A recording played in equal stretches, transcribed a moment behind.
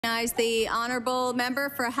The honourable member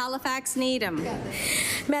for Halifax Needham.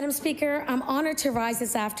 Madam Speaker, I'm honoured to rise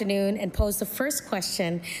this afternoon and pose the first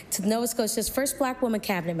question to Nova Scotia's first black woman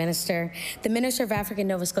cabinet minister, the Minister of African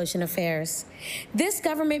Nova Scotian Affairs. This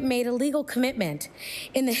government made a legal commitment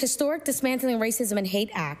in the historic Dismantling Racism and Hate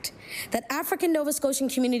Act that African Nova Scotian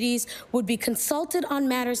communities would be consulted on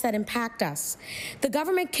matters that impact us. The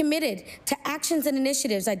government committed to actions and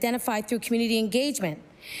initiatives identified through community engagement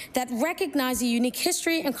that recognize the unique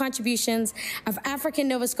history and contributions of African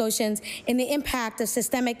Nova Scotians in the impact of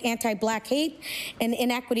systemic anti-black hate and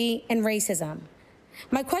inequity and racism.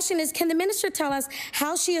 My question is, can the minister tell us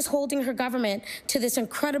how she is holding her government to this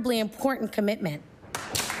incredibly important commitment?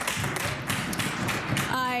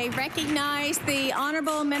 I recognize the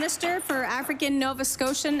Honourable Minister for African Nova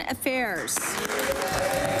Scotian Affairs.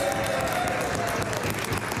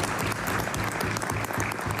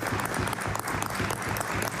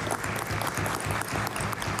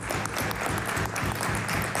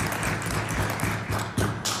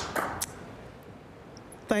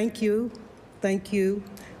 Thank you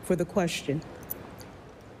for the question.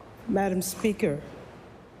 Madam Speaker,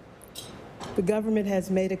 the government has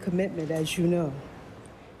made a commitment, as you know,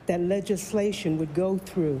 that legislation would go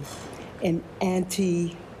through an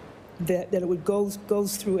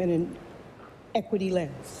goes through an equity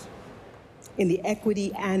lens, in the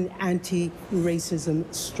equity and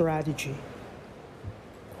anti-racism strategy.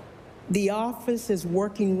 The office is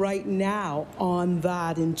working right now on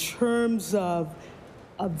that in terms of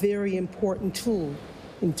a very important tool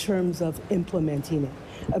in terms of implementing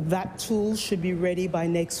it. That tool should be ready by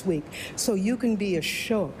next week. So you can be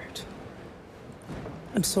assured,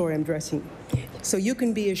 I'm sorry, I'm dressing. So you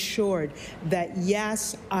can be assured that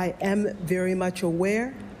yes, I am very much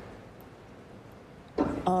aware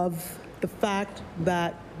of the fact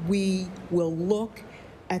that we will look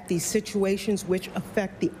at these situations which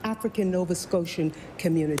affect the African Nova Scotian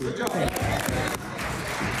community.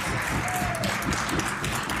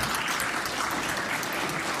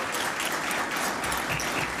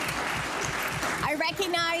 I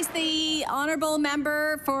recognize the honourable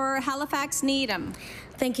member for Halifax Needham.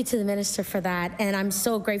 Thank you to the minister for that, and I'm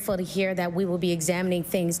so grateful to hear that we will be examining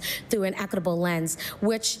things through an equitable lens,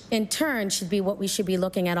 which in turn should be what we should be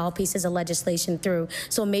looking at all pieces of legislation through.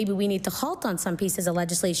 So maybe we need to halt on some pieces of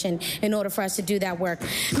legislation in order for us to do that work.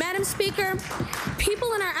 Madam Speaker,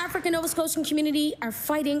 people in our African Nova Scotian community are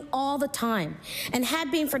fighting all the time and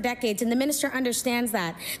have been for decades, and the minister understands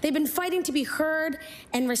that. They've been fighting to be heard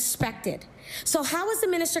and respected. So how is the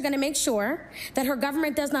minister going to make sure that her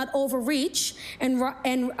government does not overreach and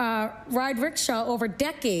ride rickshaw over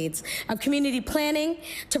decades of community planning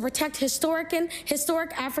to protect historic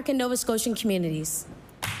African Nova Scotian communities?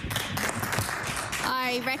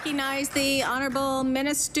 I recognize the Honourable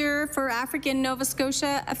Minister for African Nova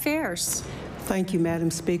Scotia Affairs. Thank you,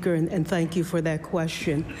 Madam Speaker, and thank you for that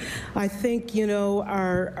question. I think, you know,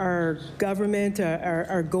 our government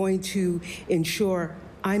are going to ensure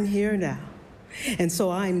I'm here now. And so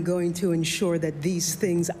I'm going to ensure that these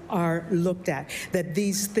things are looked at, that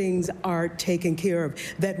these things are taken care of,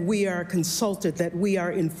 that we are consulted, that we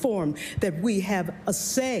are informed, that we have a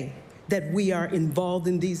say, that we are involved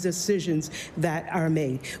in these decisions that are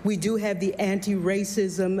made. We do have the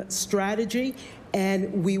anti-racism strategy,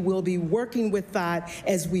 and we will be working with that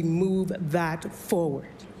as we move that forward.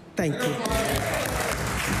 Thank you.